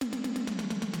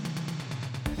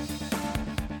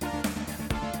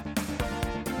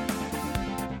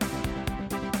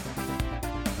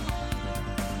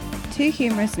Two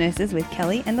Humorous Nurses with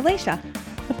Kelly and Alicia.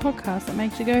 The podcast that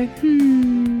makes you go,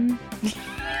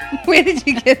 Where did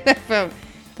you get that from?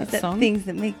 That Is song? Things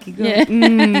that make you go, Yeah.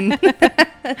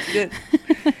 That's good.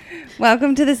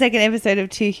 Welcome to the second episode of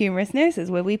Two Humorous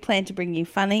Nurses, where we plan to bring you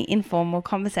funny, informal,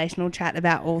 conversational chat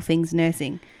about all things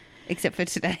nursing. Except for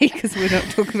today, because we're not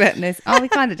talking about nursing. Oh, we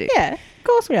kind of do. Yeah, of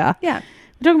course we are. Yeah.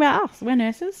 We're talking about us. We're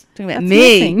nurses. Talking about That's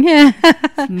me. nursing.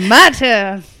 Yeah. My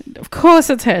turn. Of course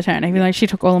it's her turn, even though she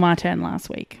took all of my turn last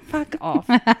week. Fuck off.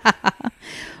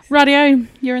 Radio,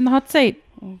 you're in the hot seat.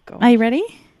 Oh, God. Are you ready?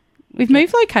 We've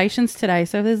moved locations today,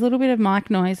 so if there's a little bit of mic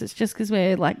noise, it's just because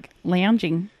we're like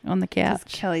lounging on the Because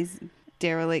couch. Kelly's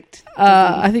derelict.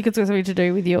 I think it's something to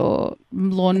do with your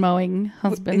lawn mowing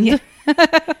husband. Yeah.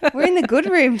 We're in the good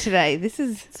room today. This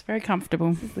is It's very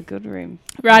comfortable. the good room.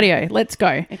 Radio, let's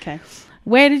go. Okay.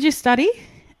 Where did you study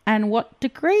and what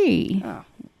degree? Oh,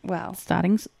 well,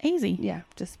 Starting's easy. yeah,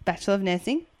 just Bachelor of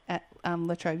Nursing at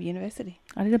La Trobe University.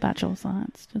 I did a Bachelor of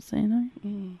Science, just so you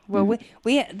know. Well,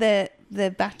 we the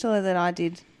Bachelor that I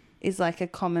did is like a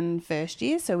common first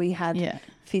year, so we had Yeah.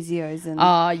 physios and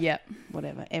Yeah.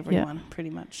 whatever, everyone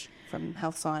pretty much from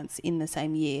health science in the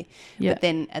same year. Yeah. But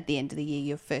then at the end of the year,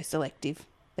 your first elective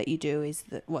that you do is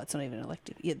it's not even an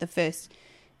elective. Yeah, the first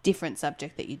different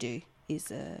subject that you do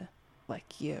is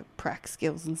like your prac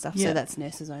skills and stuff. Yeah. So that's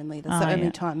nurses only. That's the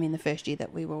only time in the first year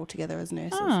that we were all together as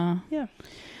nurses. Oh. Yeah.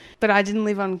 But I didn't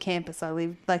live on campus. I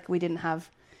lived, we didn't have,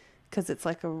 because it's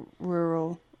like a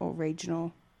rural or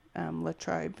regional La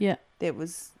Trobe. Yeah.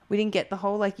 We didn't get the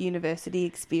whole university Yeah,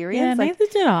 experience. neither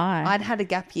did I. I'd had a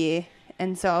gap year,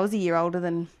 and so I was a year older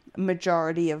than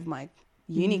majority of my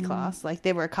uni class. Like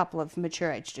there were a couple of mature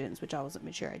age students, which I wasn't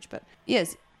mature age, but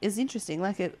yes, it's interesting.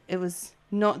 Like it was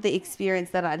not the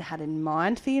experience that I'd had in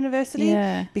mind for university.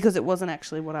 Yeah. Because it wasn't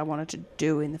actually what I wanted to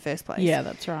do in the first place. Yeah,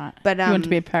 that's right. But you want to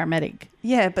be a paramedic.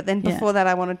 yeah, but then before that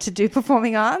I wanted to do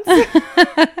performing arts.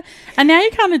 And now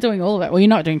you're kind of doing all of it. Well, you're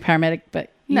not doing paramedic,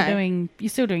 but you're No.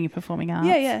 still doing your performing arts.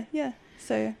 Yeah.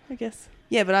 So I guess.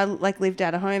 Yeah, but I lived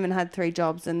out of home and had 3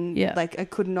 jobs, and Yeah. I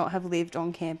could not have lived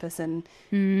on campus and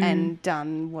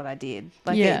done what I did.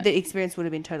 The experience would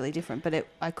have been totally different, but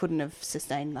I couldn't have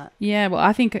sustained that. Yeah, well,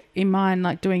 I think in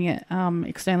mine, doing it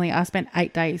externally, I spent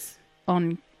 8 days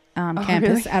on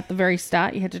campus really? at the very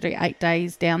start. You had to do 8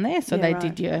 days down there. So Yeah, they right.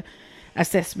 did your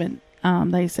assessment.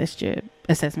 They assessed your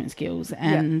assessment skills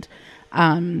and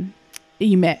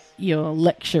you met your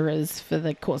lecturers for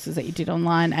the courses that you did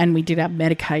online, and we did our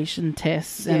medication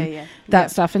tests and that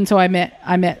stuff. And so I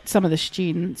met some of the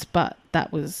students, but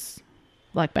that was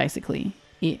basically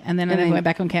it. And then I went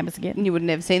back on campus again. And you would have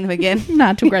never seen them again. No,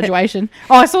 until graduation.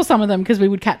 Oh, I saw some of them because we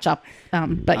would catch up.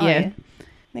 But yeah.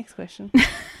 Next question.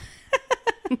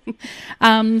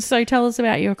 So tell us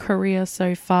about your career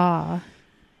so far.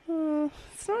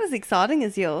 It's not as exciting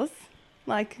as yours.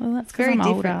 Well, that's it's very 'cause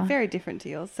I'm different. older. Very different to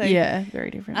yours. So Yeah,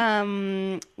 very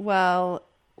different. well,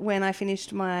 when I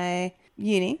finished my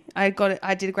uni, I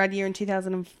did a grad year in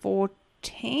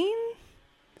 2014.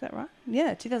 Is that right?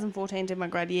 Yeah, 2014 did my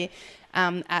grad year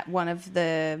at one of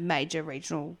the major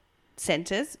regional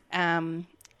centres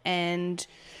and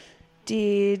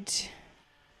did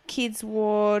kids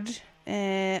ward,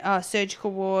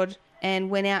 surgical ward, and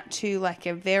went out to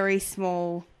a very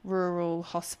small rural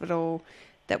hospital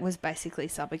that was basically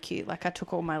subacute. I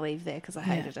took all my leave there because I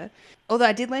hated it. Although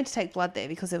I did learn to take blood there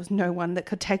because there was no one that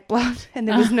could take blood and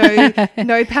there was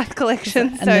no path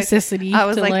collection. A necessity I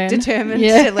was to learn. determined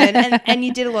to learn. And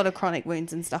you did a lot of chronic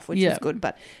wounds and stuff, which was good.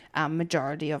 But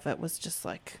majority of it was just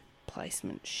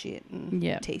placement shit and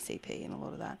TCP and a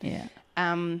lot of that. Yeah.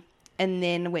 And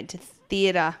then I went to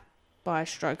theatre by a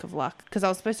stroke of luck because I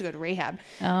was supposed to go to rehab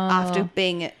after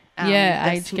being at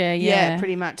aged care. Yeah,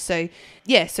 pretty much. So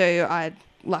I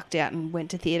lucked out and went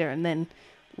to theatre and then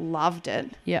loved it.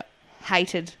 Yep.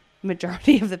 Hated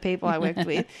majority of the people I worked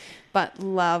with, but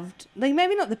loved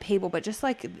maybe not the people, but just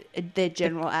their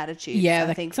general attitudes. Yeah,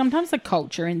 I think sometimes the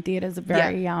culture in theatres are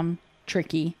very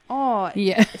tricky. Oh,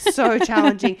 yeah, so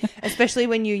challenging, especially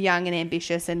when you're young and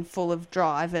ambitious and full of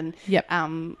drive and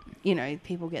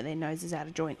people get their noses out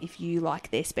of joint if you like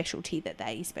their specialty that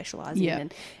they specialise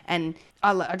in. And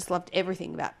I just loved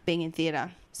everything about being in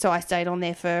theatre. So I stayed on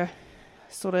there for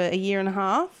sort of a year and a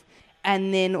half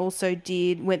and then also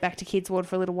went back to kids ward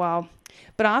for a little while.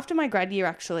 But after my grad year,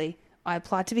 actually, I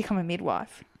applied to become a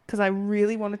midwife because I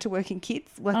really wanted to work in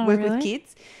kids, with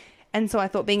kids. And so I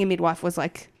thought being a midwife was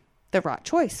the right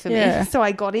choice for me. So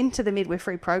I got into the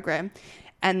midwifery program.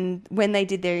 And when they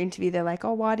did their interview, they're like,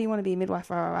 oh, why do you want to be a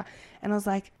midwife? And I was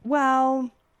like,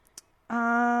 well,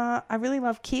 I really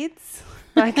love kids.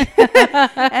 Like,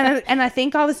 and I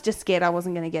think I was just scared I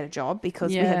wasn't going to get a job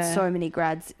because we had so many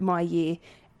grads my year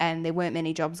and there weren't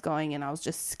many jobs going, and I was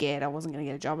just scared I wasn't going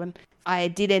to get a job. And I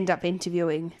did end up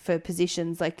interviewing for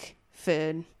positions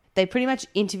they pretty much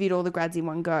interviewed all the grads in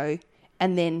one go,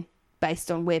 and then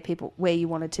based on where you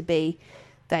wanted to be,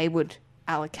 they would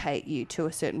allocate you to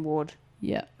a certain ward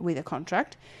with a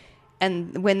contract.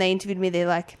 And when they interviewed me, they're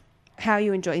like, how are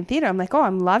you enjoying theatre? I'm like, oh,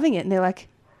 I'm loving it. And they're like,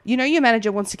 you know, your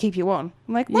manager wants to keep you on.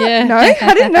 I'm like, what? Yeah. No,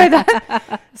 I didn't know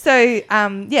that. So,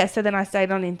 so then I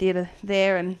stayed on in theatre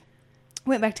there and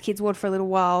went back to Kids Ward for a little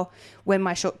while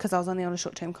because I was only on a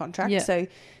short-term contract. Yeah. So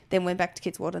then went back to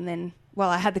Kids Ward and then,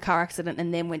 I had the car accident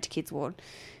and then went to Kids Ward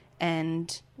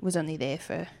and was only there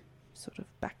for sort of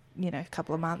back, a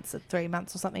couple of months or 3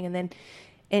 months or something, and then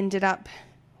ended up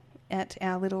at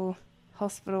our little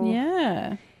hospital.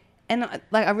 Yeah. And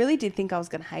I really did think I was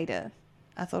going to hate it.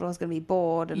 I thought I was going to be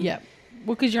bored. And well,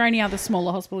 because your only other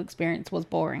smaller hospital experience was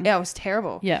boring. Yeah, it was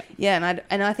terrible. Yeah. Yeah,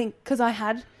 and I think because I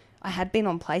had been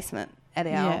on placement at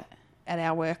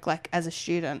our work, like as a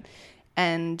student,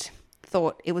 and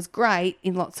thought it was great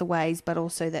in lots of ways, but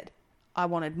also that I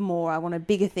wanted more. I wanted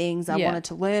bigger things. I wanted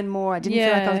to learn more. I didn't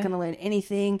feel like I was going to learn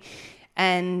anything.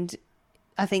 And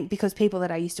I think because people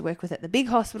that I used to work with at the big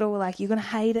hospital were like, you're going to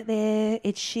hate it there.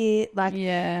 It's shit. Like,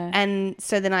 and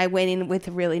so then I went in with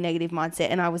a really negative mindset,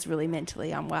 and I was really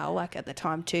mentally unwell, like at the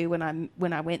time too, when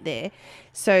I went there.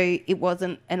 So it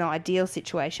wasn't an ideal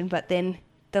situation, but then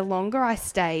the longer I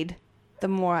stayed, the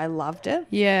more I loved it.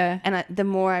 Yeah. And the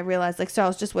more I realized, so I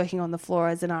was just working on the floor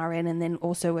as an RN and then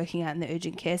also working out in the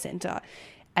urgent care centre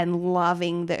and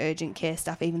loving the urgent care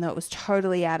stuff, even though it was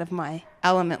totally out of my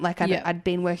element. Like I'd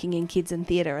been working in kids and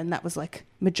theatre, and that was like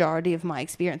majority of my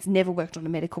experience. Never worked on a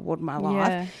medical ward in my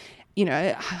life.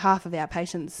 Half of our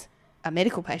patients are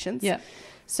medical patients. Yeah.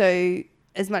 So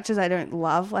as much as I don't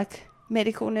love like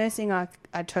medical nursing, I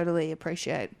totally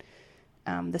appreciate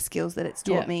the skills that it's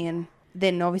taught me. And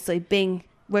then obviously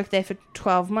worked there for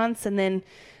 12 months and then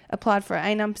applied for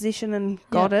an ANUM position and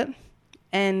got it.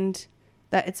 And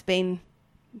that it's been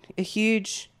a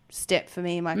huge step for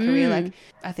me in my career. Like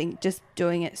I think just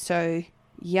doing it so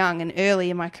young and early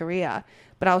in my career,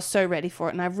 but I was so ready for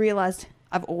it. And I've realized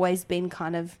I've always been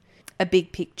kind of a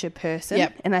big picture person.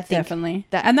 Yep, and I think definitely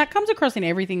that comes across in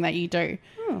everything that you do.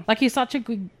 Like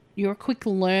you're a quick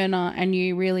learner, and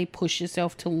you really push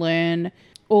yourself to learn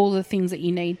all the things that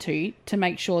you need to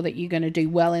make sure that you're going to do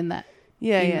well in that.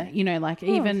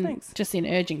 Even just in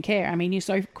urgent care. I mean, you're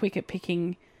so quick at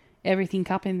picking everything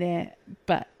up in there,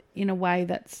 but in a way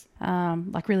that's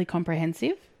like really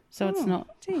comprehensive. So it's not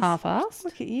half-assed.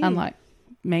 Look at you. Unlike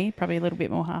me, probably a little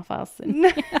bit more half-assed than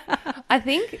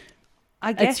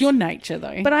I guess it's your nature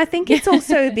though. But I think it's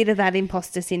also a bit of that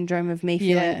imposter syndrome of me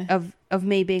feeling of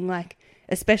me being like,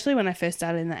 especially when I first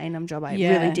started in the ANUM job, I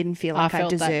really didn't feel like I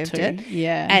deserved it.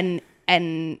 Yeah.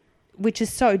 And which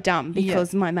is so dumb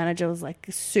because my manager was like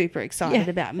super excited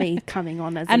about me coming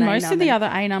on as an ANUM. And most of the other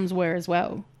ANUMs were as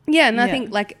well. Yeah, and I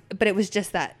think but it was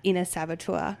just that inner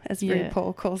saboteur, as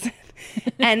RuPaul calls it.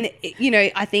 And,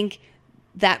 I think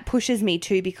that pushes me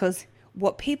too, because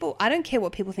I don't care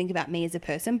what people think about me as a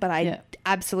person, but I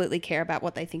absolutely care about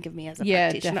what they think of me as a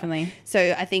practitioner. Yeah, definitely.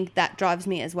 So I think that drives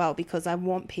me as well, because I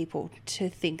want people to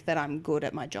think that I'm good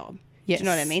at my job. Yes. Do you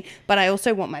know what I mean? But I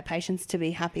also want my patients to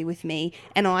be happy with me,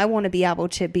 and I want to be able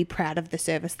to be proud of the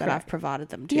service that I've provided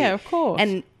them to. Yeah, of course.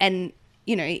 And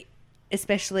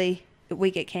especially we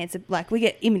get cancer, like we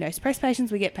get immunosuppressed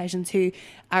patients, we get patients who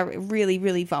are really,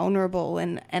 really vulnerable,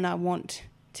 and I want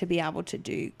to be able to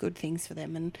do good things for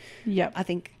them. And I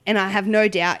think, and I have no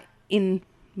doubt in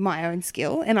my own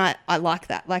skill, and I like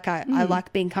that. Like I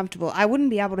like being comfortable. I wouldn't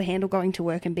be able to handle going to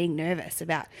work and being nervous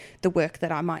about the work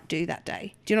that I might do that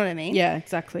day. Do you know what I mean? Yeah,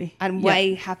 exactly. I'm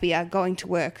way happier going to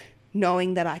work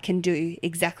knowing that I can do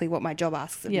exactly what my job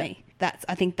asks of me.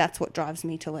 I think that's what drives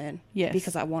me to learn. Yes.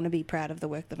 Because I want to be proud of the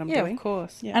work that I'm doing. Yeah, of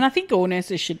course. Yeah. And I think all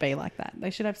nurses should be like that.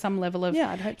 They should have some level of... Yeah,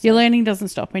 I'd hope so. Your learning doesn't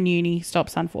stop when uni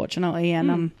stops, unfortunately.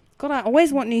 And God, I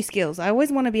always want new skills. I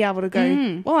always want to be able to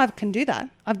go, well, I can do that.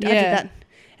 I did that.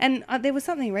 And there was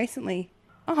something recently.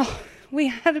 We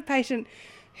had a patient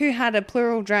who had a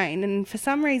pleural drain, and for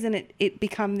some reason it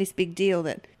become this big deal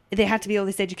that there had to be all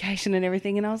this education and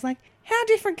everything. And I was like, how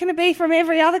different can it be from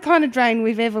every other kind of drain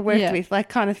we've ever worked with, like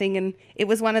kind of thing. And it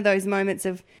was one of those moments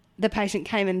of the patient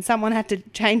came and someone had to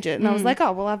change it. And I was like,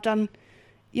 oh, well, I've done,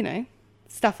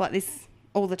 stuff like this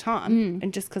all the time.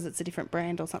 And just because it's a different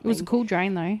brand or something. It was a cool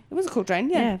drain though. It was a cool drain,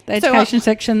 yeah. The education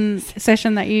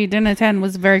session that you didn't attend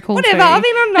was very cool. Whatever, too. I've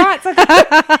been on nights.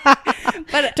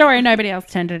 But don't worry, nobody else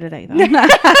attended it either.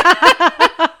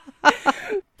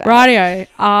 bad. Rightio.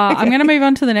 I'm going to move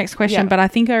on to the next question, Yeah. but I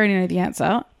think I already know the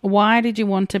answer. Why did you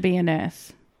want to be a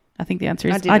nurse? I think the answer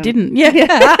is I I didn't. didn't.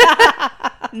 Yeah.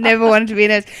 Never wanted to be a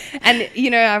nurse.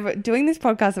 And, doing this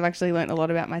podcast, I've actually learned a lot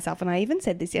about myself. And I even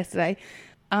said this yesterday.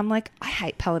 I'm like, I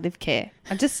hate palliative care.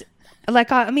 I just, I like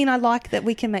that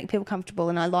we can make people comfortable,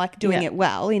 and I like doing it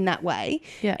well in that way,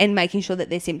 and making sure that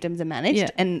their symptoms are managed. Yeah.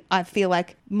 And I feel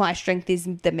like my strength is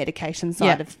the medication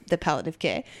side of the palliative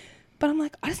care. But I'm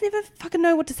like, I just never fucking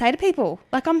know what to say to people.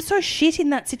 Like, I'm so shit in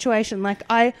that situation. Like,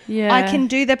 I can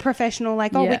do the professional,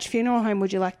 like, which funeral home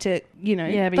would you like to,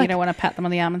 Yeah, but like, you don't want to pat them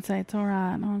on the arm and say, it's all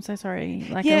right. Oh, I'm so sorry.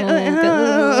 Like,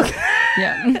 yeah,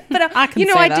 yeah. But, I can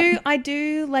say that. I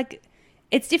do, like,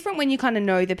 it's different when you kind of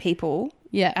know the people.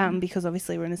 Yeah. Because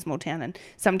obviously we're in a small town, and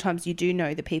sometimes you do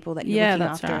know the people that you're looking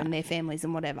after and their families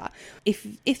and whatever.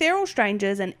 If they're all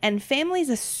strangers, and families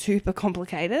are super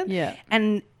complicated. Yeah.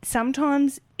 And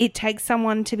sometimes it takes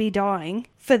someone to be dying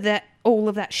for all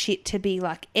of that shit to be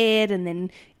like aired, and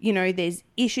then, there's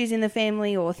issues in the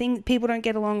family, or people don't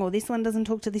get along, or this one doesn't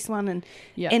talk to this one,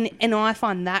 and I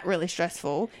find that really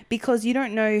stressful, because you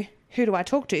don't know, who do I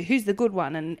talk to? Who's the good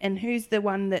one? And who's the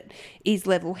one that is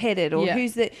level-headed? Or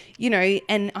who's the,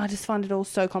 and I just find it all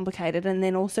so complicated. And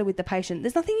then also with the patient,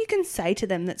 there's nothing you can say to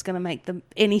them that's going to make them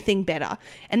anything better.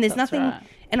 And there's nothing,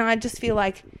 and I just feel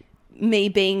like me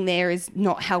being there is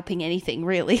not helping anything,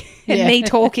 really. And me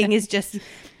talking is just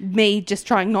me just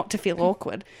trying not to feel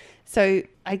awkward. So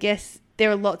I guess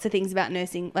there are lots of things about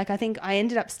nursing. Like, I think I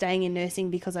ended up staying in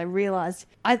nursing because I realised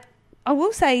I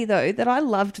will say, though, that I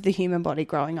loved the human body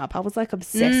growing up. I was, like,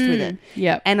 obsessed with it.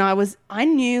 Yeah. And I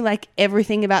knew, like,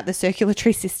 everything about the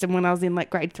circulatory system when I was in,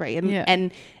 like, grade 3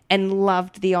 and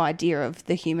loved the idea of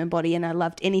the human body, and I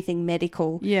loved anything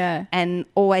medical. Yeah. And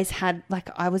always had, like,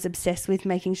 I was obsessed with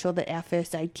making sure that our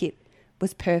first aid kit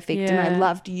was perfect, and I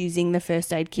loved using the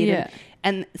first aid kit. Yeah.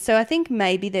 And so I think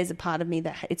maybe there's a part of me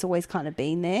that it's always kind of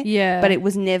been there. Yeah. But it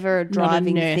was never a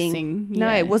driving nursing, thing. yeah.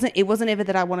 No, it wasn't ever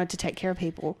that I wanted to take care of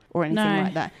people or anything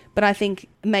like that. But I think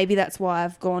maybe that's why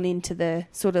I've gone into the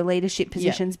sort of leadership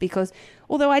positions, because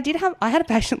although I had a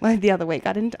patient load the other week.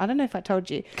 I don't know if I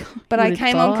told you, but I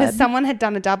came on because someone had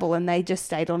done a double and they just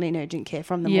stayed on in urgent care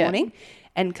from the morning.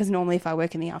 And because normally if I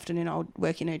work in the afternoon, I'll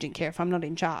work in urgent care if I'm not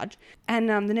in charge. And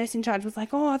the nurse in charge was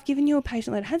like, oh, I've given you a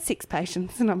patient load. I had 6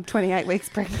 patients and I'm 28 weeks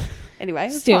pregnant. Anyway,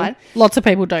 it was fine. Lots of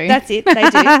people do. That's it. They do.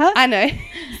 I know.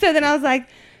 So then I was like,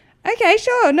 okay,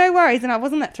 sure, no worries. And I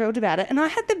wasn't that thrilled about it. And I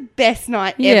had the best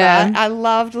night ever. I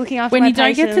loved looking after my patients. When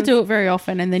you don't get to do it very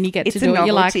often, and then you get to do it,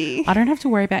 you're like, I don't have to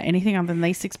worry about anything other than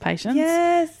these 6 patients.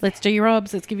 Yes. Let's do your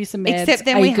obs. Let's give you some meds. Except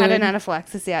then we had an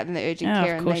anaphylaxis out in the urgent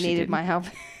care and they needed my help.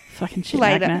 Fucking shit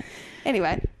later. Magnet.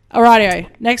 Anyway. Alrighty,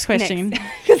 next question.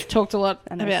 Talked a lot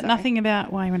about nothing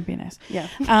about why you want to be a nurse. Yeah.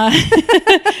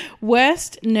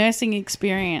 Worst nursing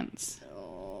experience.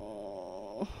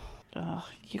 Oh,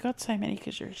 you got so many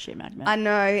because you're a shit magnet. I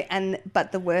know,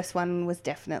 but the worst one was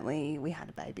definitely we had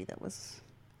a baby that was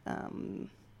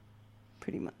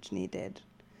pretty much near dead,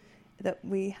 that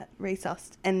we had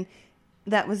resuscitated, and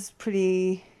that was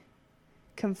pretty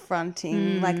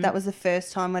confronting. Like, that was the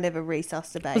first time I'd ever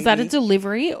resuscitated a baby. Was that a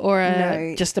delivery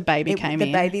or just a baby came in?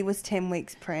 The baby was 10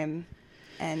 weeks prem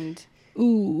and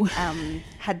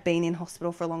had been in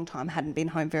hospital for a long time, hadn't been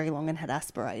home very long and had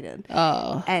aspirated.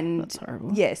 Oh, and that's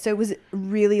horrible. Yeah, so it was a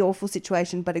really awful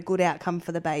situation, but a good outcome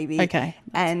for the baby. Okay.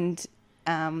 And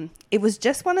it was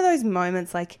just one of those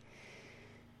moments, like,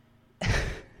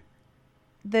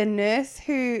 the nurse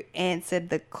who answered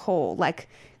the call, like,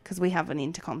 because we have an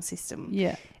intercom system.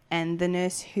 Yeah. And the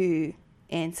nurse who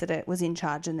answered it was in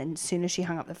charge, and then as soon as she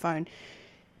hung up the phone,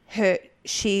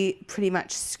 she pretty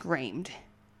much screamed,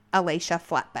 Alicia,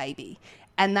 flat baby.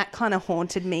 And that kind of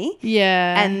haunted me.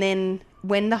 Yeah. And then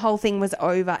when the whole thing was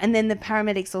over, and then the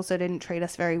paramedics also didn't treat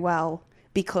us very well,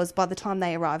 because by the time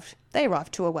they arrived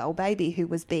to a well baby who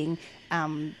was being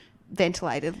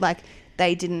ventilated. Like,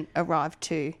 they didn't arrive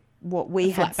to what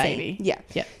we had seen. Baby. Yeah.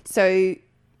 Yeah. So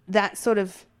that sort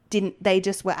of they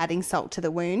just were adding salt to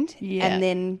the wound. Yeah. And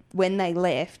then when they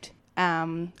left,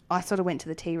 I sort of went to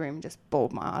the tea room and just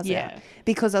bawled my eyes out,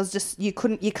 because I was just, you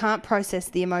can't process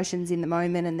the emotions in the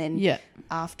moment, and then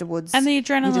afterwards, and the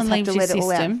adrenaline leaves your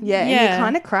system. And you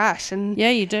kind of crash. And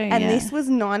you do. And this was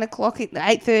 9 o'clock,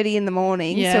 8:30 in the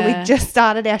morning. So we just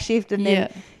started our shift, and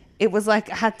then it was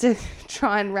like I had to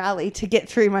try and rally to get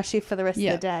through my shift for the rest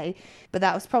of the day. But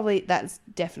that's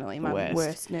definitely my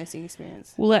worst nursing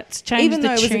experience. Well, let's change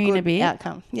the tune a bit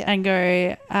outcome. And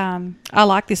go, I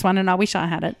like this one and I wish I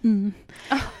had it.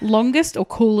 Longest or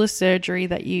coolest surgery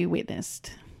that you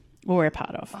witnessed or a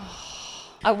part of?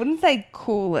 I wouldn't say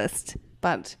coolest,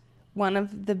 but one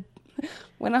of the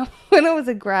when I was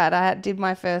a grad, did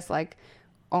my first like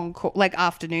on call, like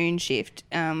afternoon shift.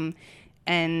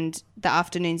 And the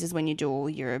afternoons is when you do all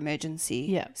your emergency.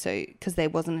 Yeah. So because there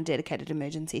wasn't a dedicated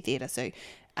emergency theatre, so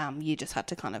you just had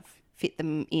to kind of fit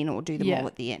them in or do them all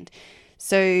at the end.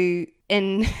 So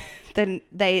and then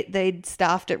they'd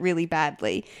staffed it really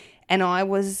badly, and I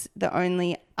was the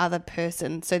only other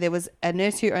person. So there was a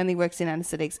nurse who only works in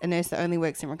anaesthetics, a nurse that only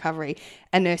works in recovery,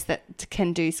 a nurse that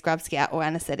can do scrub scout or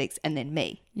anaesthetics, and then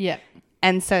me. Yeah.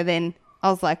 And so then I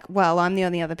was like, well, I'm the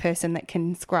only other person that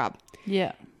can scrub.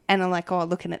 Yeah. And I'm like, oh,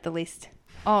 looking at the list.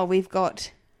 Oh, we've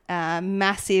got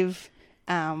massive,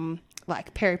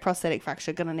 like periprosthetic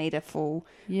fracture, going to need a full,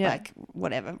 like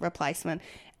whatever replacement.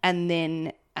 And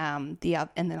then and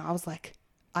then I was like,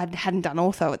 I hadn't done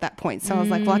ortho at that point, so I was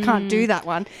like, well, I can't do that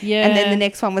one. Yeah. And then the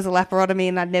next one was a laparotomy,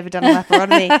 and I'd never done a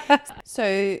laparotomy.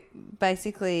 So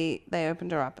basically, they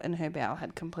opened her up, and her bowel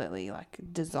had completely like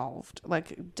dissolved,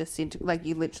 like like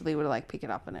you literally would like pick it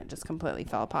up, and it just completely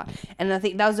fell apart. And I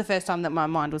think that was the first time that my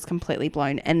mind was completely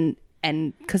blown, and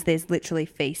because there's literally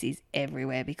feces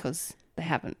everywhere because they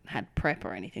haven't had prep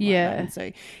or anything like that. And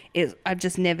so I've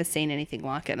just never seen anything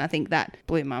like it, and I think that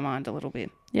blew my mind a little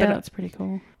bit. Yeah, that's pretty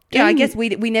cool. Yeah, I guess we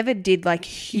never did like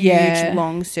huge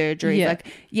long surgeries. Yeah. Like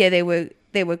there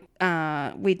were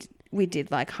we did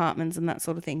like Hartmann's and that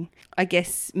sort of thing. I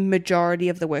guess majority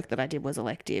of the work that I did was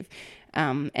elective,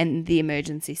 and the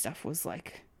emergency stuff was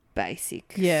like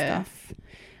basic stuff.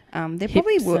 There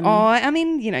probably were. I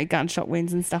mean, gunshot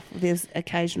wounds and stuff. There's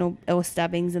occasional or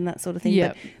stabbings and that sort of thing.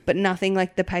 Yep. But nothing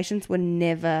like the patients were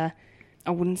never.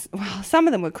 Well, some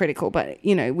of them were critical, but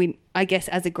I guess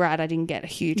as a grad, I didn't get a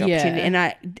huge opportunity, and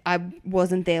I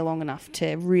wasn't there long enough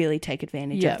to really take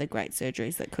advantage of the great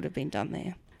surgeries that could have been done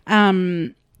there.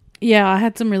 Yeah, I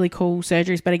had some really cool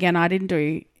surgeries, but again, I didn't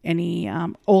do any.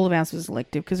 All of ours was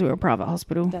elective because we were a private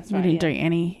hospital. That's right. We didn't do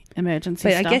any emergency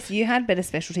But stuff. I guess you had better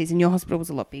specialties, and your hospital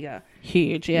was a lot bigger.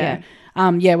 Huge, yeah.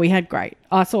 Yeah, we had great.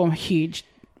 I saw huge,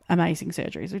 amazing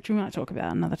surgeries, which we might talk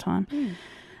about another time.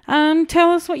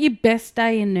 Tell us what your best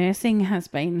day in nursing has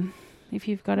been, if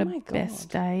you've got a best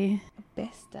day. A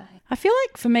best day. I feel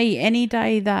like for me, any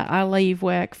day that I leave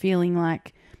work feeling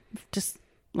like just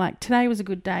like today was a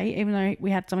good day, even though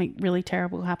we had something really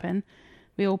terrible happen,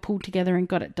 we all pulled together and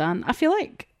got it done. I feel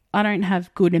like I don't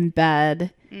have good and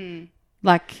bad.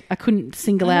 Like I couldn't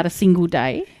single out a single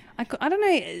day. I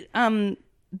don't know.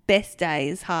 Best day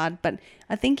is hard, but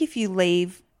I think if you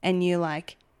leave and you're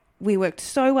like, we worked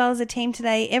so well as a team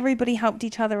today, everybody helped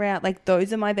each other out, like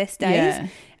those are my best days. Yeah.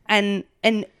 And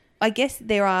I guess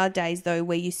there are days though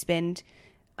where you spend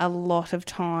a lot of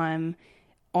time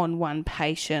on one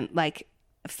patient. Like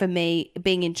for me,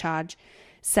 being in charge,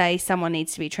 say someone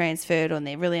needs to be transferred or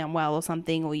they're really unwell or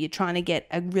something, or you're trying to get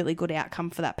a really good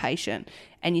outcome for that patient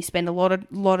and you spend a lot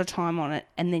of time on it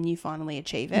and then you finally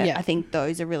achieve it. Yeah. I think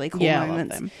those are really cool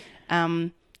moments. I love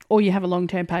them. Or you have a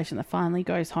long-term patient that finally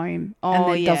goes home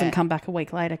and then doesn't come back a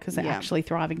week later because they're actually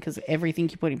thriving because everything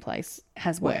you put in place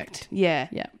has worked. Yeah.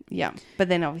 Yeah. Yeah. But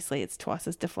then obviously it's twice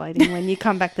as deflating when you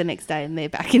come back the next day and they're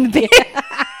back in the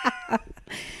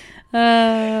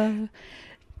bed.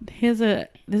 This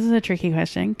is a tricky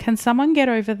question. Can someone get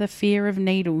over the fear of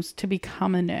needles to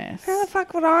become a nurse? How the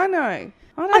fuck would I know?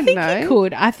 I think you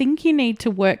could. I think you need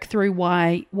to work through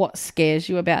what scares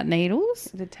you about needles.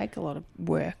 It'd take a lot of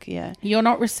work, yeah. You're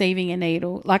not receiving a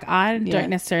needle. Like I don't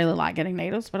necessarily like getting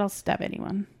needles, but I'll stab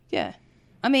anyone. Yeah.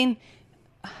 I mean,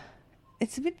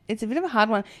 it's a bit of a hard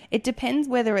one. It depends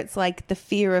whether it's like the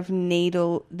fear of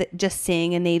needle, that just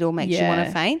seeing a needle makes you want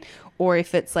to faint, or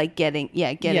if it's like getting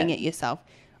it yourself.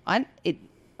 I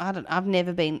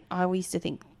used to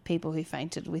think people who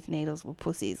fainted with needles were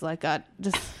pussies. Like of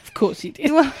course you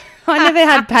did. Well, I never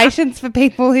had patience for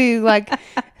people who like.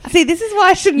 See, this is why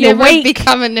I should never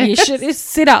become a nurse. You should just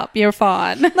sit up. You're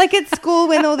fine. Like at school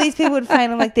when all these people would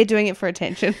faint, I'm like, they're doing it for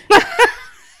attention.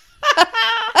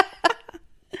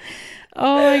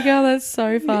 Oh my God, that's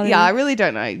so funny. Yeah, I really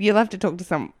don't know. You'll have to talk to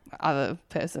some other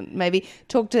person. Maybe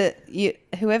talk to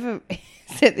whoever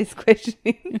sent this question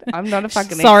in. I'm not a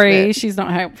fucking Sorry, expert. she's not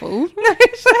helpful. No,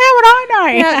 so how would I know?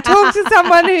 Yeah, talk to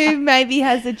someone who maybe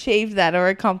has achieved that or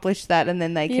accomplished that, and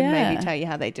then they can maybe tell you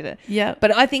how they did it. Yeah.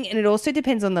 But I think, and it also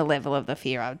depends on the level of the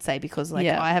fear, I would say, because like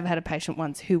I have had a patient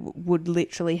once who would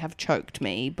literally have choked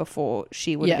me before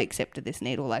she would have accepted this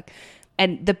needle. Like,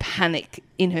 and the panic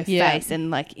in her face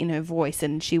and like in her voice,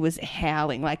 and she was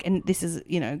howling like, and this is,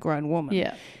 a grown woman.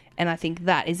 Yeah. And I think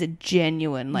that is a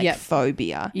genuine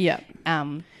phobia. Yeah.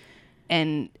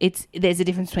 And there's a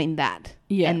difference between that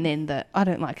and then I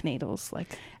don't like needles.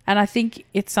 Like, and I think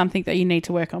it's something that you need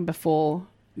to work on before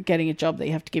getting a job that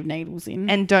you have to give needles in.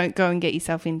 And don't go and get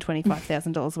yourself in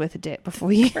 $25,000 worth of debt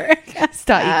before you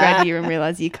start your grad year and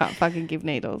realise you can't fucking give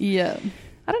needles. Yeah.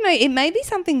 I don't know. It may be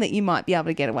something that you might be able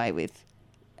to get away with.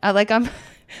 I'm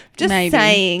just Maybe.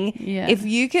 saying, Yeah. if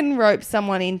you can rope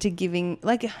someone into giving,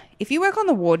 like, if you work on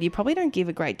the ward, you probably don't give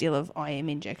a great deal of IM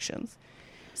injections.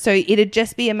 So it'd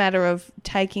just be a matter of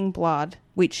taking blood,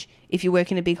 which if you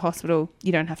work in a big hospital,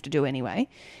 you don't have to do anyway.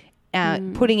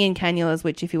 Putting in cannulas,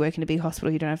 which if you work in a big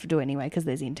hospital, you don't have to do anyway because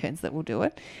there's interns that will do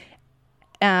it.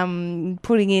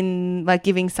 Putting in, like,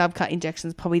 giving subcut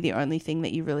injections, probably the only thing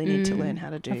that you really need to learn how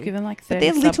to do. I've given like 30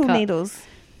 but they're little subcut- needles.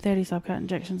 30 subcut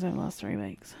injections over the last 3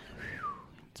 weeks.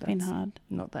 It's been hard.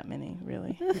 Not that many,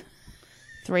 really.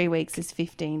 3 weeks is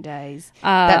 15 days.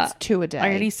 Uh, That's 2 a day.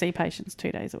 I only see patients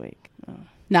 2 days a week. Oh.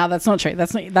 No, that's not true.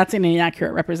 That's an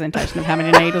inaccurate representation of how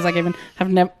many needles I have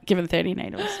never given 30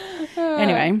 needles.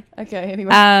 Anyway. Okay,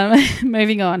 anyway.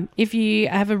 Moving on. If you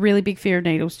have a really big fear of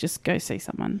needles, just go see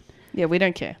someone. Yeah, we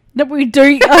don't care. No, we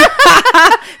do.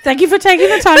 Thank you for taking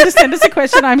the time to send us a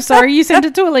question. I'm sorry you sent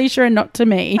it to Alicia and not to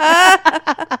me.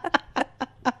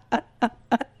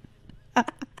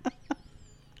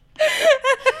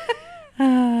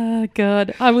 Oh,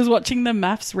 God. I was watching the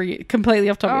maths completely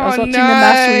off topic. I was watching the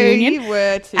maths reunion. You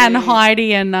were too. And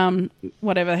Heidi and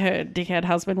whatever her dickhead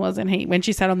husband was, and when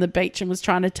she sat on the beach and was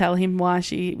trying to tell him why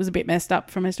she was a bit messed up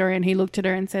from her story, and he looked at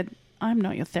her and said, "I'm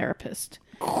not your therapist."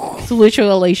 So literally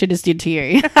Alicia just did to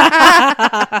you.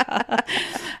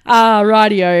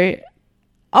 Rightio.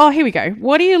 Oh, here we go.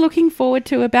 What are you looking forward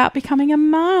to about becoming a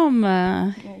mum?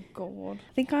 Oh, God.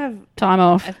 I think I have Time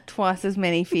off. twice as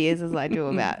many fears as I do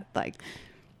about, like,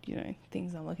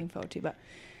 things I'm looking forward to. But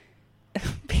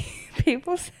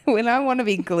people, when I want to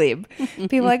be glib,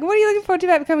 people are like, what are you looking forward to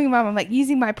about becoming a mum? I'm like,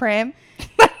 using my pram.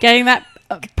 Getting that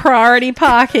priority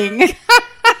parking.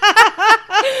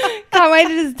 Can't wait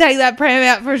to just take that pram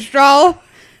out for a stroll.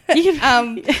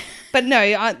 But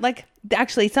no,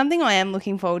 actually something I am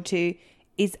looking forward to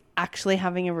is actually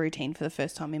having a routine for the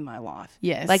first time in my life.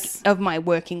 Yes. Like, of my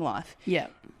working life. Yeah.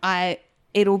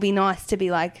 It'll be nice to be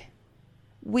like,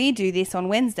 we do this on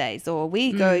Wednesdays, or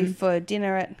we go for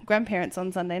dinner at grandparents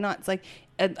on Sunday nights. Like,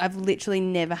 I've literally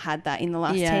never had that in the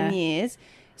last 10 years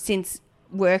since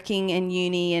working and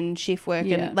uni and shift work.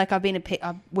 Yeah. And like, I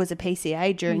was a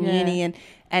PCA during uni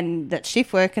and that's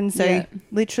shift work. And so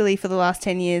literally for the last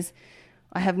 10 years,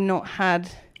 I have not had.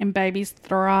 And babies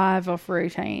thrive off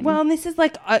routine. Well, and this is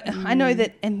like, I know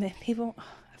that, and people,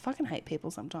 I fucking hate people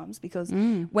sometimes because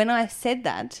when I said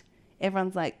that,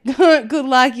 everyone's like, good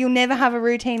luck, you'll never have a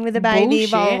routine with a baby,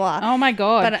 blah, blah, blah. Oh, my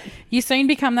God. But, you soon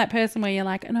become that person where you're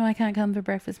like, oh, no, I can't come for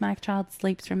breakfast. My child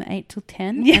sleeps from 8 till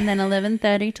 10 and then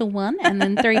 11:30 till 1 and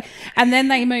then 3. And then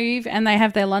they move and they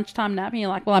have their lunchtime nap and you're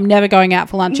like, well, I'm never going out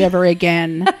for lunch ever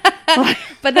again.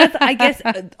 But that's, I guess,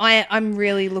 I'm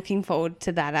really looking forward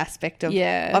to that aspect of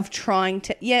trying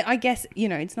to, I guess,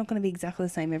 it's not going to be exactly the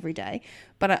same every day,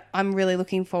 but I'm really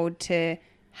looking forward to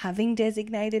having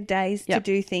designated days to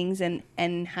do things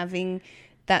and having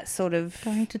that sort of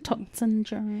going to Tots and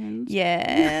Jones.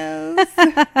 Yes.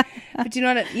 But you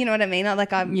know what I mean?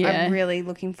 I'm really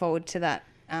looking forward to that.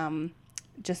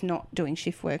 Just not doing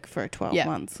shift work for 12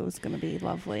 months was going to be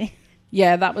lovely.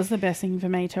 Yeah, that was the best thing for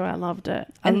me too. I loved it.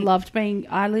 I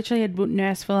literally had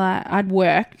nursed for I'd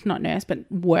worked, not nursed, but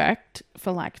worked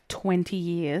for like 20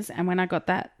 years. And when I got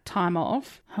that time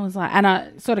off, I was like, and I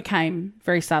sort of came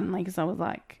very suddenly because I was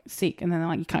like sick. And then they're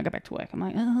like, you can't go back to work. I'm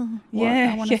like, oh, what?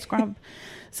 I want to scrub.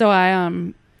 So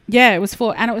it was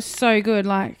and it was so good.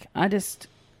 Like, I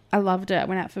loved it. I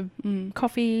went out for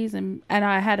coffees and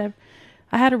I had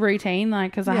a routine,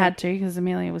 like, because I had to, because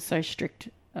Amelia was so strict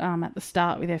at the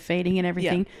start with her feeding and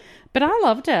everything. But I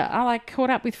loved it. I caught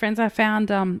up with friends. I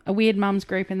found a weird mums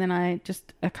group, and then I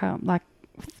just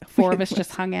four of us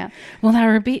just hung out. Well,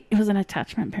 it was an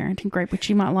attachment parenting group, which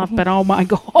you might love, but oh my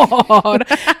God.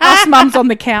 Us mums on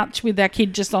the couch with our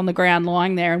kid just on the ground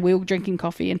lying there, and we were drinking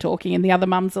coffee and talking, and the other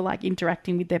mums are like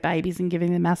interacting with their babies and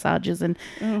giving them massages and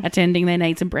attending their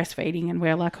needs and breastfeeding, and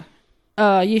we're like,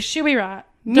 she'll be right.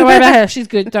 Don't worry about her. She's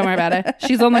good. Don't worry about her.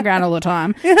 She's on the ground all the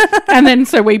time. And then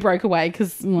so we broke away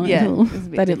because they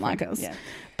didn't like us. Yeah.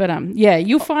 But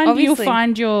you'll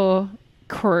find your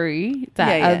crew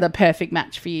that are the perfect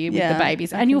match for you with the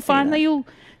babies, and you'll find that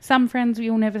some friends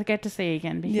you'll never get to see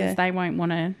again because they won't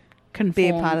want to conform be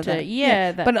a part of that.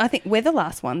 Yeah. But I think we're the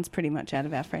last ones pretty much out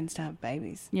of our friends to have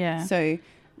babies. Yeah. So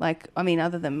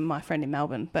other than my friend in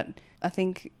Melbourne, but I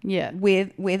think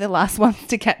we're the last ones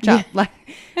to catch up.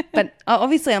 But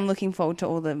obviously I'm looking forward to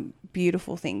all the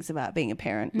beautiful things about being a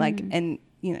parent, and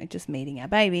just meeting our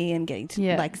baby and getting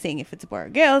to seeing if it's a boy or a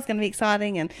girl is going to be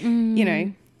exciting, and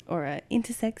or a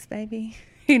intersex baby.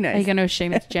 Who knows? Are you going to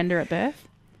assume it's gender at birth?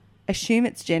 Assume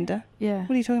it's gender? Yeah.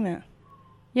 What are you talking about?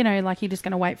 You know, like you're just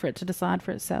going to wait for it to decide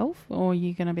for itself? Or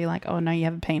you're going to be like, oh, no, you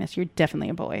have a penis. You're definitely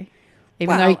a boy.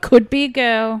 Even though you could be a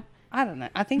girl. I don't know.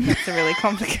 I think that's a really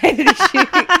complicated issue.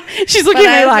 She's looking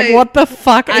at me like, what the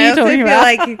fuck are you talking about?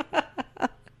 I feel like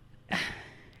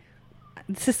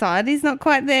society's not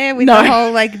quite there with the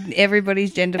whole, like,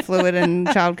 everybody's gender fluid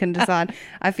and child can decide.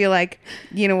 I feel like,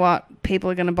 you know what? People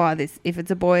are going to buy this. If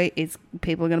it's a boy,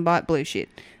 people are going to buy it blue shit.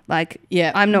 Like,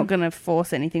 yeah, I'm not going to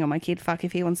force anything on my kid. Fuck,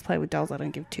 if he wants to play with dolls, I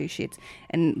don't give two shits.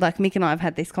 And, like, Mick and I have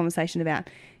had this conversation about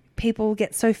people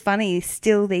get so funny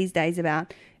still these days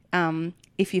about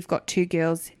if you've got two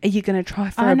girls, are you going to try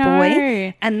for a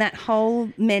boy? And that whole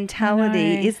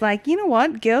mentality is like, you know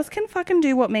what? Girls can fucking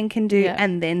do what men can do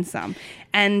and then some.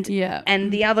 And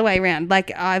the other way around.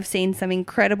 Like, I've seen some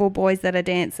incredible boys that are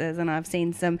dancers, and I've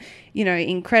seen some, you know,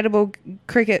 incredible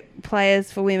cricket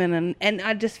players for women. And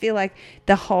I just feel like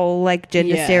the whole, like,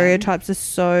 gender stereotypes are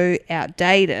so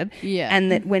outdated. Yeah.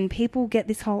 And that when people get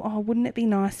this whole, oh, wouldn't it be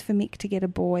nice for Mick to get a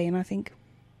boy? And I think,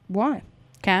 why?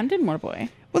 Cam didn't want a boy.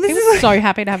 Well, he was so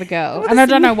happy to have a girl. And I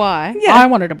don't know why. Yeah. I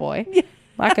wanted a boy. Yeah.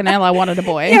 Like an hell, I wanted a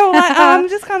boy. Yeah, well, I'm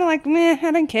just kind of like, meh,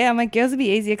 I don't care. I'm like, girls would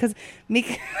be easier because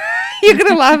Mick, you're going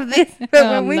to love this.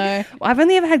 But no. I've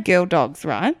only ever had girl dogs,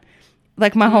 right?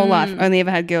 Like, my whole life, only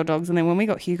ever had girl dogs. And then when we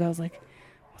got Hugo, I was like,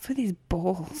 what's with his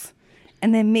balls?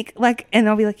 And then Mick, like, and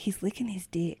I'll be like, he's licking his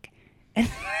dick. And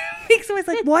Mick's always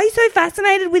like, why are you so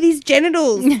fascinated with his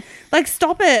genitals? Like,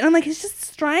 stop it. And I'm like, it's just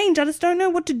strange. I just don't know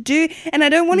what to do. And I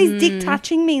don't want his dick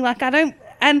touching me. Like, I don't,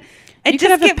 and it you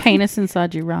just could have a penis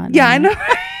inside you right now. Yeah, I know.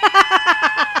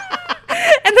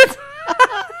 And that's,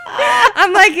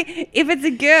 I'm like, if it's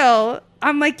a girl,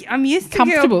 I'm like, I'm used to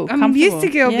girl. I'm used to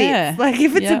girl bits. Like,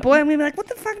 if it's a boy, I'm going to be like, what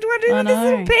the fuck do I do with this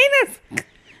little penis?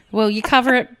 Well, you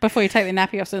cover it before you take the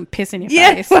nappy off so it piss in your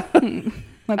face.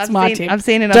 That's my tip. I've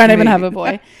seen it. Don't even have a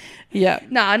boy. Yeah.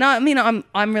 No. I mean,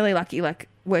 I'm really lucky, like,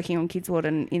 working on kids' ward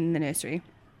and in the nursery.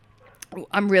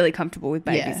 I'm really comfortable with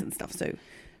babies and stuff. So,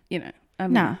 you know.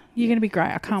 You're going to be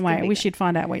great. I can't wait. I wish you'd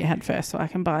find out what you had first so I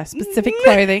can buy specific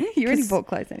clothing. You already bought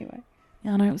clothes anyway.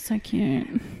 Yeah, I know. It was so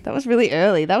cute. That was really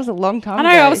early. That was a long time ago.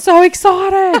 I know. I was so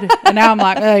excited. And now I'm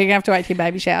like, oh, you're going to have to wait till your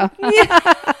baby shower.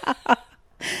 Yeah.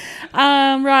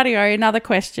 Rightio, another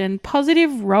question.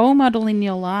 Positive role model in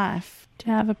your life.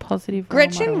 Do you have a positive role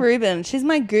model? Gretchen Rubin. She's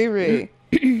my guru.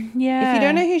 Yeah. If you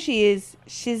don't know who she is,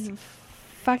 she's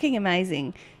fucking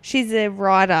amazing. She's a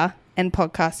writer and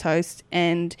podcast host,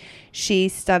 and she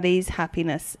studies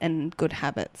happiness and good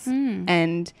habits.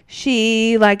 And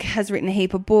she, like, has written a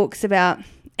heap of books about,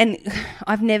 and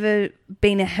I've never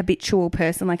been a habitual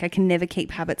person. Like, I can never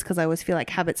keep habits because I always feel like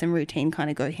habits and routine kind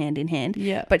of go hand in hand.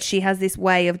 Yeah. But she has this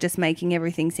way of just making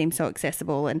everything seem so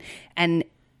accessible,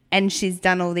 and she's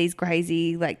done all these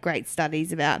crazy, like, great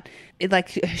studies about it. Like,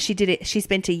 she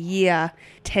spent a year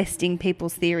testing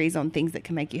people's theories on things that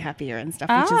can make you happier and stuff,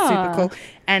 which is super cool.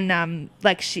 And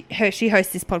like, she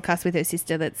hosts this podcast with her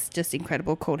sister that's just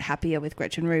incredible called Happier with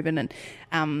Gretchen Rubin,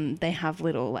 and they have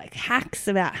little, like, hacks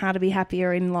about how to be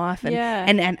happier in life.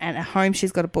 And at home,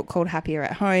 she's got a book called Happier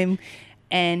at Home,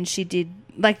 and she's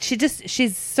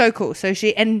so cool. So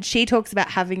she talks about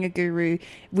having a guru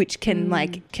which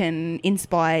can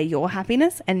inspire your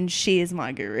happiness, and she is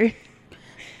my guru.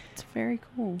 It's very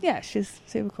cool. Yeah, she's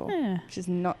super cool. Yeah. She's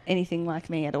not anything like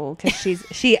me at all, because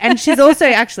she's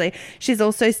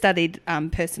also studied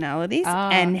personalities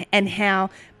and how,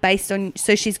 based on,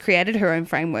 so she's created her own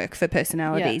framework for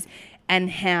personalities, and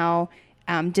how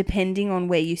depending on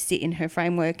where you sit in her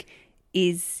framework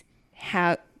is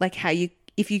how you,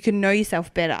 if you can know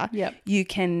yourself better, you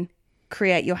can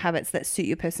create your habits that suit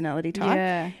your personality type.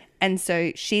 Yeah. And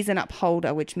so she's an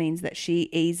upholder, which means that she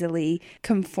easily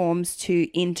conforms to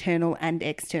internal and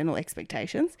external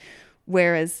expectations,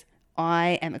 whereas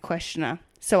I am a questioner.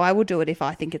 So I will do it if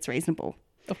I think it's reasonable.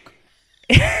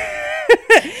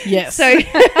 Yes. So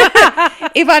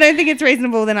if I don't think it's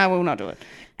reasonable, then I will not do it.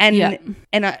 And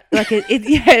I like it.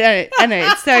 I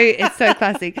know it's so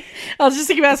classic. I was just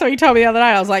thinking about something you told me the other day.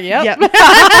 I was like, yep.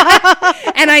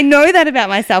 And I know that about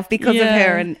myself because of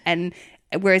her. And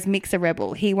whereas Mick's a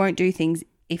rebel, he won't do things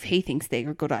if he thinks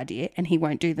they're a good idea, and he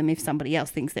won't do them if somebody else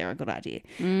thinks they're a good idea.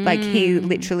 Like, he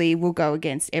literally will go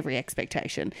against every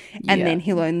expectation, and then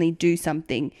he'll only do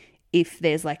something if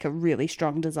there's, like, a really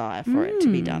strong desire for it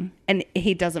to be done. And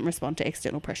he doesn't respond to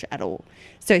external pressure at all.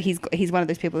 So he's one of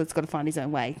those people that's got to find his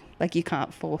own way. Like, you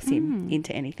can't force him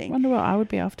into anything. I wonder what I would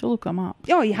be. I have to look them up.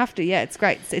 Oh, you have to. Yeah, it's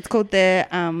great. It's called the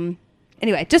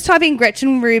anyway, just type in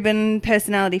Gretchen Rubin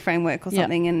personality framework or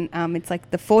something, and it's like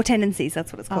the 4 tendencies.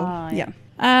 That's what it's called. Yeah.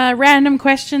 Random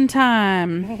question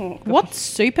time. What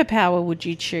superpower would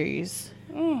you choose?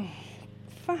 Oh,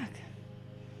 fuck.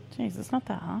 Jeez, it's not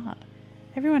that hard.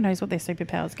 Everyone knows what their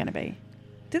superpower is going to be.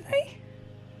 Do they?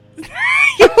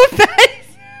 Your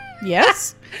face.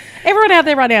 Yes. Everyone out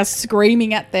there right now is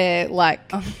screaming at their device.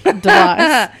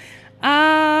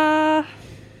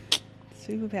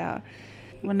 Superpower.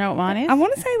 Want to know what mine is? I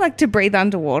want to say to breathe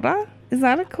underwater. Is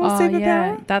that a cool superpower?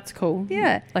 Yeah, that's cool.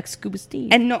 Yeah. Like Scuba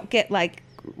Steve. And not get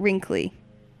wrinkly.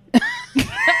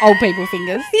 Old people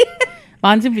fingers.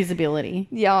 Mine's invisibility.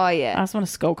 Yeah, I yeah. just want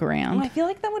to skulk around. I feel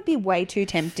like that would be way too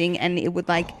tempting, and it would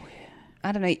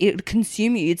I don't know, it would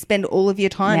consume you. You'd spend all of your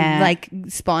time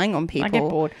spying on people. I get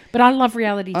bored. But I love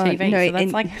reality TV, no, so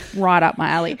that's right up my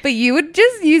alley. But you would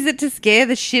just use it to scare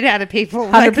the shit out of people.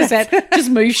 100%.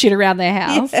 Just move shit around their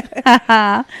house.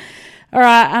 Yeah. All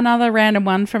right, another random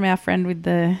one from our friend with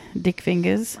the dick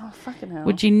fingers. Oh, fucking hell.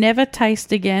 Would you never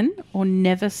taste again or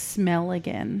never smell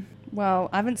again? Well,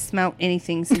 I haven't smelt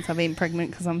anything since I've been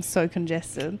pregnant because I'm so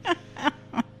congested.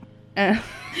 Smell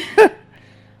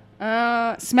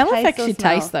affects your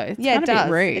taste, though. It's it does. A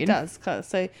bit rude. It does.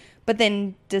 So, but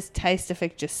then does taste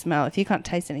affect just smell? If you can't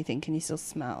taste anything, can you still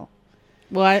smell?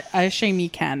 Well, I assume you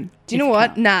can. Do you know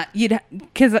what? Nah,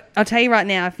 because I'll tell you right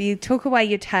now, if you took away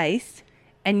your taste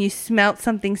and you smelt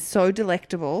something so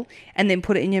delectable and then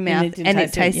put it in your mouth and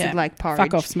it tasted like porridge.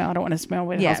 Fuck off, smell. I don't want to smell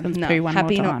my husband's poo one more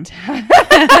time.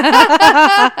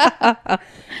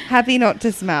 Happy not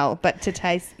to smell, but to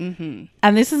taste. Mm-hmm.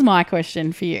 And this is my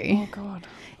question for you. Oh, God.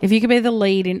 If you could be the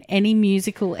lead in any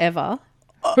musical ever,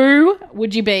 who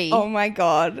would you be? Oh, my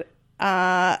God.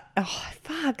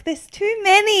 Fuck. There's too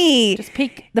many. Just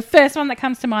pick the first one that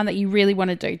comes to mind that you really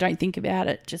want to do. Don't think about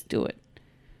it. Just do it.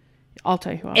 I'll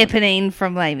tell you who I would. Eponine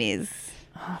from Les Mis.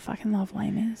 Oh, I fucking love Les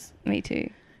Mis. Me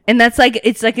too. And that's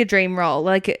it's like a dream role.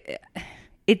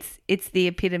 It's the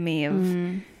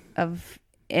epitome of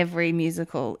every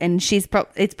musical. And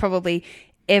it's probably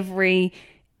every,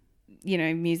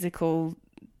 musical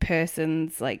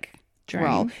person's dream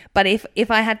role. But if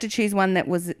I had to choose one that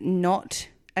was not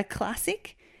a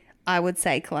classic, I would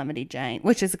say Calamity Jane,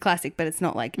 which is a classic, but it's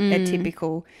not a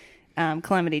typical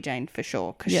Calamity Jane for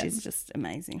sure, because she's just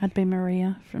amazing. I'd be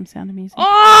Maria from Sound of Music. Oh,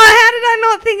 how did I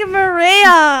not think of Maria?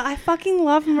 I fucking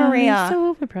love Maria. I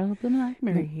solve a problem like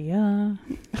Maria.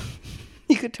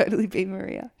 You could totally be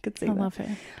Maria. Could see I that. love her.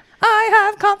 I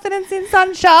have confidence in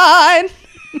sunshine.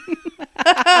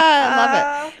 I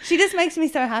love it. She just makes me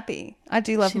so happy. I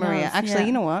do love Maria. Does, actually,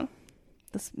 you know what?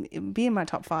 This would be in my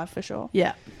top 5 for sure.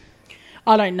 Yeah.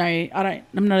 I don't know. I'm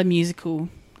not a musical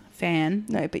fan.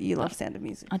 No, but you love Sound of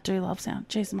Music. I do love Sound.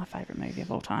 Jeez, it's my favourite movie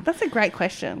of all time. That's a great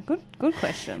question. Good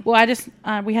question. Well, I just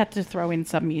we had to throw in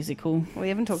some musical. We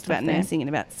haven't talked about nursing in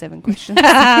about 7 questions.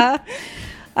 That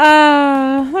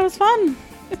was fun.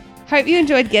 Hope you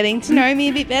enjoyed getting to know me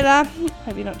a bit better.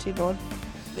 Hope you're not too bored.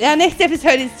 Our next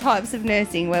episode is Types of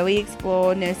Nursing, where we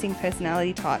explore nursing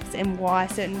personality types and why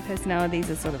certain personalities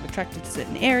are sort of attracted to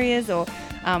certain areas, or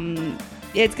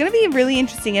it's going to be a really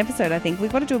interesting episode, I think.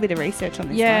 We've got to do a bit of research on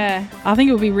this one. Yeah, I think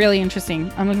it will be really interesting.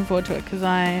 I'm looking forward to it because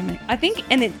I think,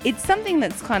 and it's something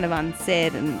that's kind of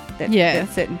unsaid, and that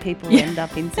certain people end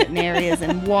up in certain areas,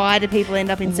 and why do people end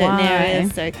up in certain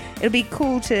areas. So it'll be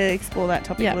cool to explore that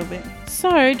topic a little bit.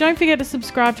 So don't forget to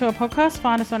subscribe to our podcast.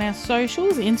 Find us on our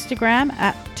socials, Instagram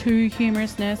at 2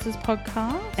 Humorous Nurses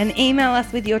Podcast. And email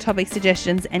us with your topic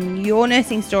suggestions and your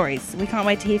nursing stories. We can't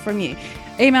wait to hear from you.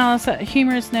 Email us at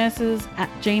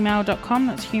humorousnurses@gmail.com.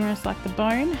 That's humorous like the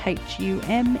bone,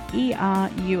 HUMERUS.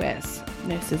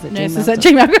 Nurses at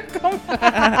gmail.com.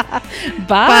 Bye.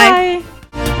 Bye.